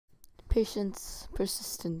Patience,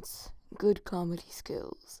 persistence, good comedy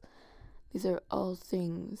skills. These are all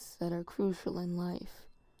things that are crucial in life.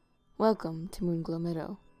 Welcome to Moonglow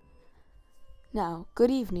Meadow. Now,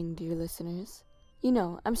 good evening, dear listeners. You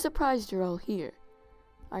know, I'm surprised you're all here.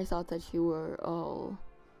 I thought that you were all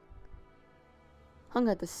hung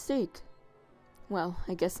at the stake. Well,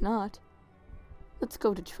 I guess not. Let's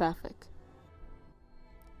go to traffic.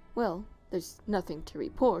 Well, there's nothing to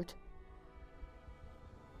report.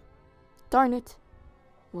 Darn it.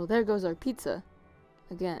 Well, there goes our pizza.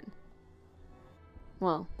 Again.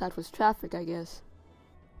 Well, that was traffic, I guess.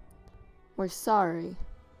 We're sorry.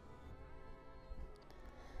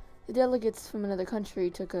 The delegates from another country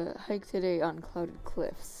took a hike today on clouded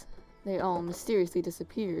cliffs. They all mysteriously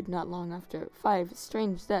disappeared not long after 5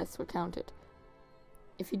 strange deaths were counted.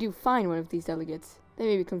 If you do find one of these delegates, they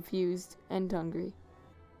may be confused and hungry.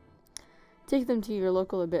 Take them to your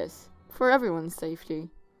local abyss, for everyone's safety.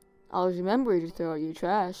 Always remember to throw out your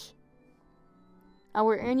trash.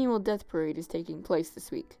 Our annual death parade is taking place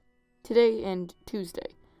this week, today and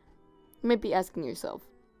Tuesday. You might be asking yourself,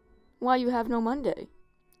 why you have no Monday?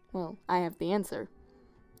 Well, I have the answer.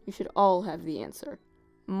 You should all have the answer.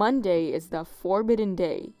 Monday is the forbidden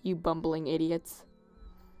day, you bumbling idiots.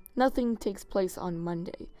 Nothing takes place on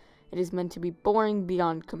Monday. It is meant to be boring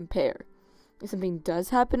beyond compare. If something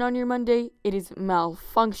does happen on your Monday, it is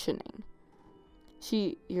malfunctioning.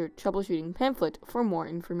 See your troubleshooting pamphlet for more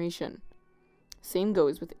information. Same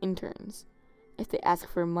goes with interns. If they ask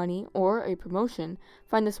for money or a promotion,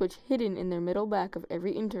 find the switch hidden in their middle back of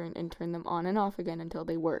every intern and turn them on and off again until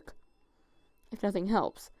they work. If nothing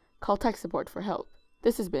helps, call tech support for help.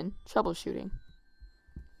 This has been troubleshooting.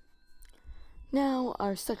 Now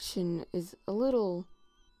our section is a little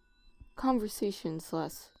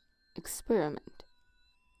conversation/experiment.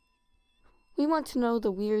 We want to know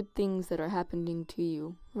the weird things that are happening to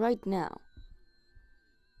you right now.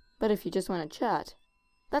 But if you just want to chat,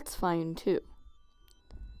 that's fine too.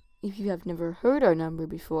 If you have never heard our number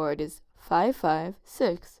before, it is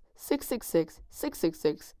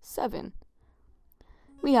 556-666-6667.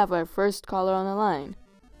 We have our first caller on the line.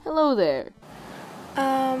 Hello there.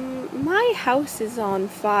 My house is on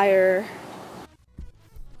fire.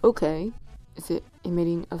 Okay. Is it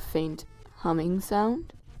emitting a faint humming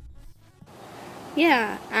sound?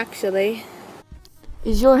 Yeah, actually.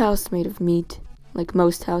 Is your house made of meat, like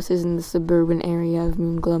most houses in the suburban area of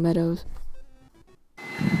Moonglow Meadows?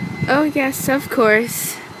 Oh yes, of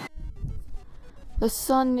course. The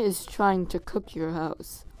sun is trying to cook your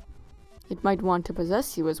house. It might want to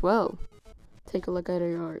possess you as well. Take a look at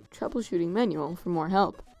your troubleshooting manual for more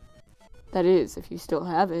help. That is, if you still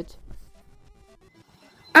have it.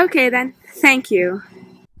 Okay then, thank you.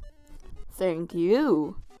 Thank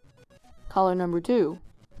you. Caller number 2.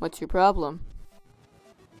 What's your problem?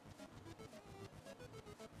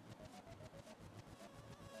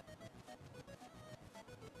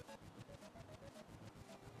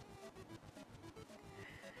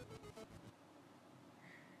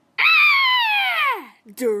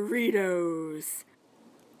 Doritos.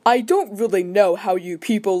 I don't really know how you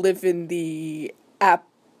people live in the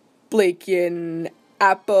Appalachian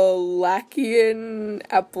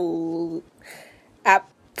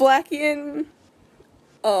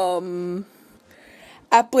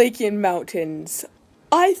mountains.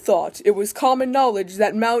 I thought it was common knowledge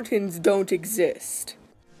that mountains don't exist.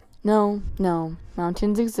 No,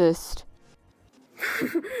 mountains exist.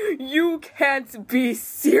 You can't be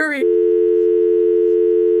serious.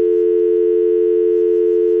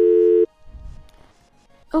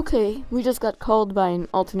 Okay, we just got called by an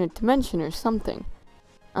alternate dimension or something.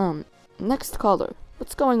 Next caller,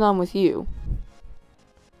 what's going on with you?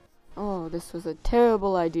 Oh, this was a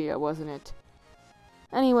terrible idea, wasn't it?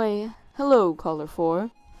 Anyway, hello, caller 4.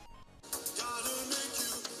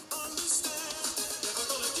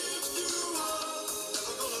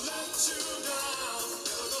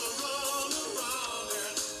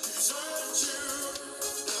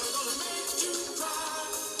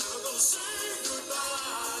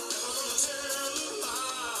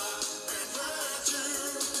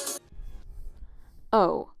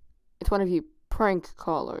 Oh, it's one of you prank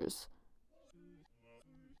callers.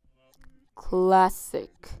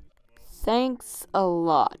 Classic. Thanks a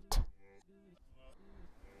lot.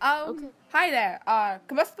 Okay. Hi there. Are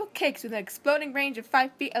combustible cakes with an exploding range of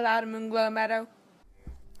 5 feet allowed in Moonglow Meadow?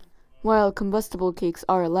 While combustible cakes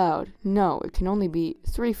are allowed, no, it can only be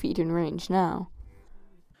 3 feet in range now.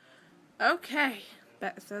 Okay.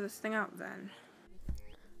 Better throw this thing out then.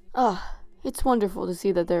 It's wonderful to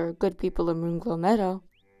see that there are good people in Moonglow Meadow.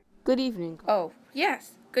 Good evening. Oh,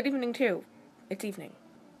 yes. Good evening, too. It's evening.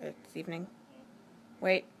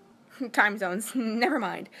 Wait.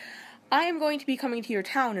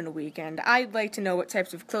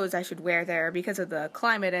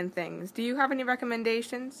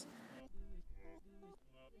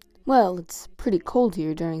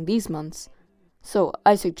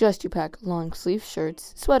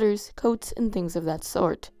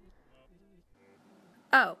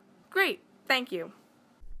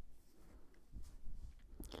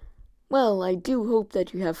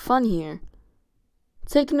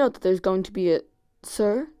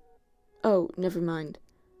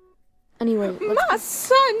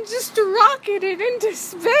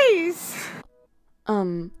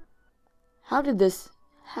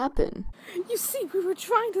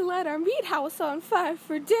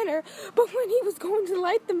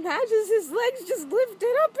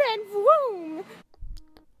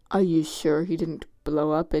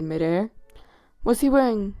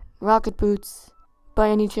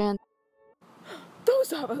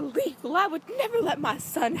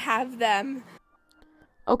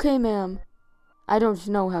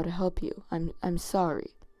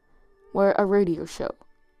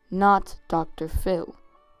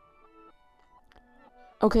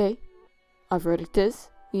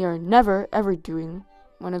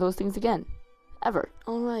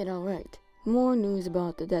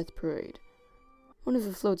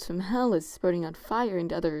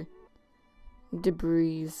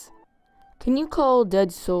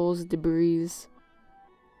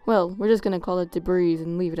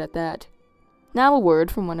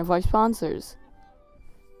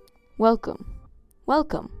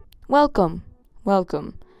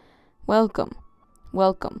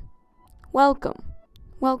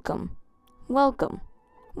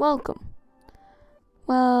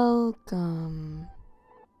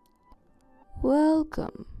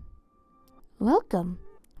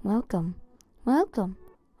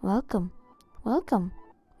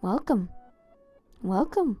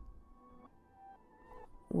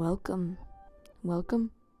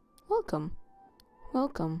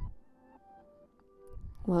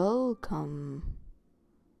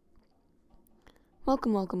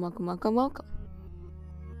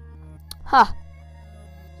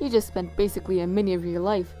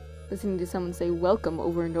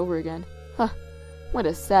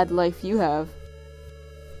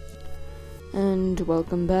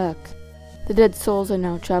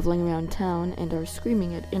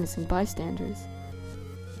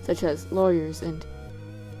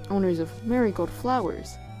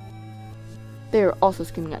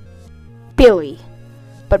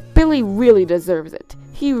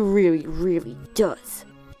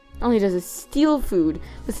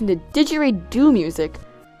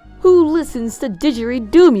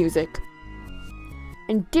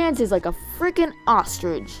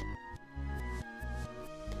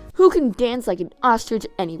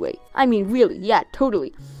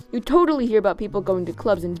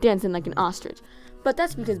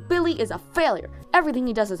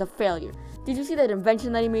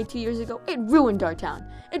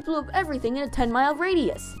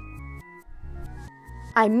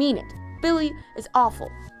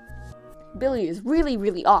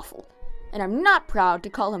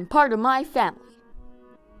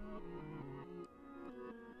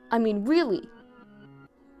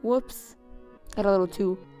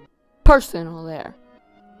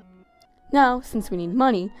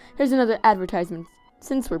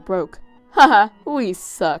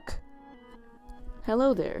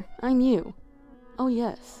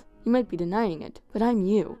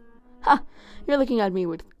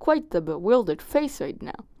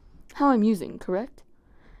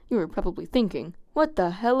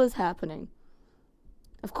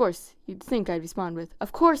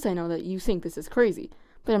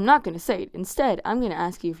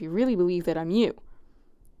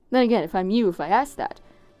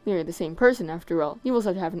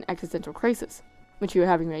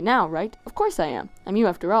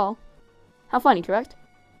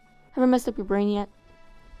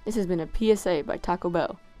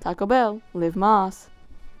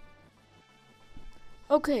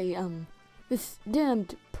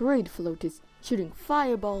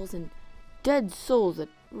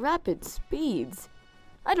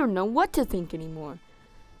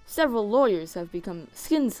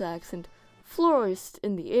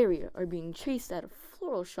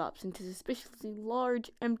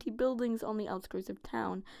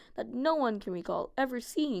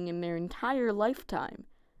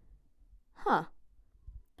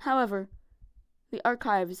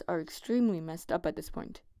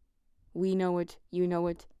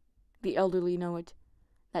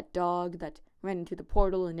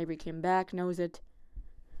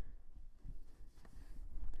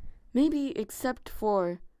 Maybe except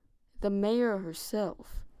for the mayor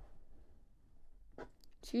herself.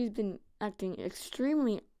 She's been acting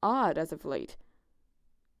extremely odd as of late.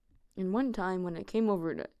 And one time when I came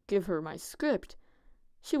over to give her my script,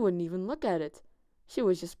 she wouldn't even look at it. She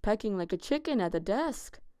was just pecking like a chicken at the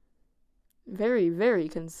desk. Very, very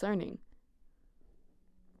concerning.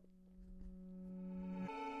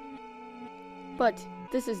 But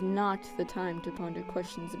this is not the time to ponder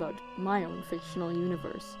questions about my own fictional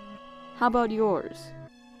universe. How about yours?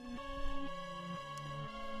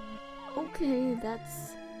 Okay,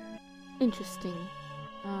 that's interesting.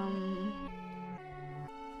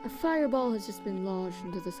 A fireball has just been lodged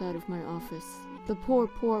into the side of my office. The poor,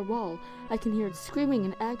 poor wall. I can hear it screaming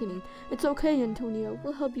in agony. It's okay, Antonio.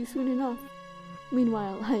 We'll help you soon enough.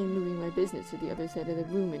 Meanwhile, I am moving my business to the other side of the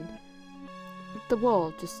room, and the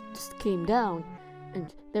wall just came down,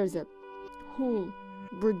 and there's a whole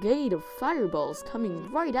brigade of fireballs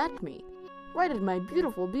coming right at me. Right at my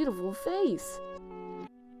beautiful, beautiful face.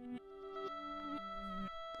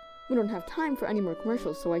 We don't have time for any more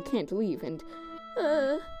commercials, so I can't leave, and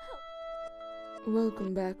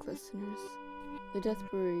welcome back, listeners. The Death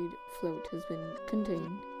Parade float has been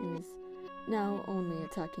contained and is now only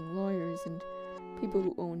attacking lawyers and people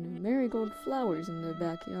who own marigold flowers in their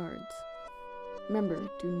backyards. Remember,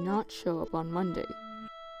 do not show up on Monday.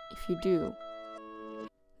 If you do,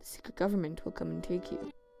 the secret government will come and take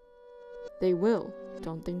you. They will.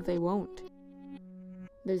 Don't think they won't.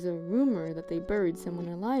 There's a rumor that they buried someone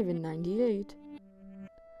alive in '98.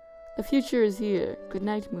 The future is here. Good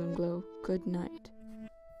night, Moonglow. Good night.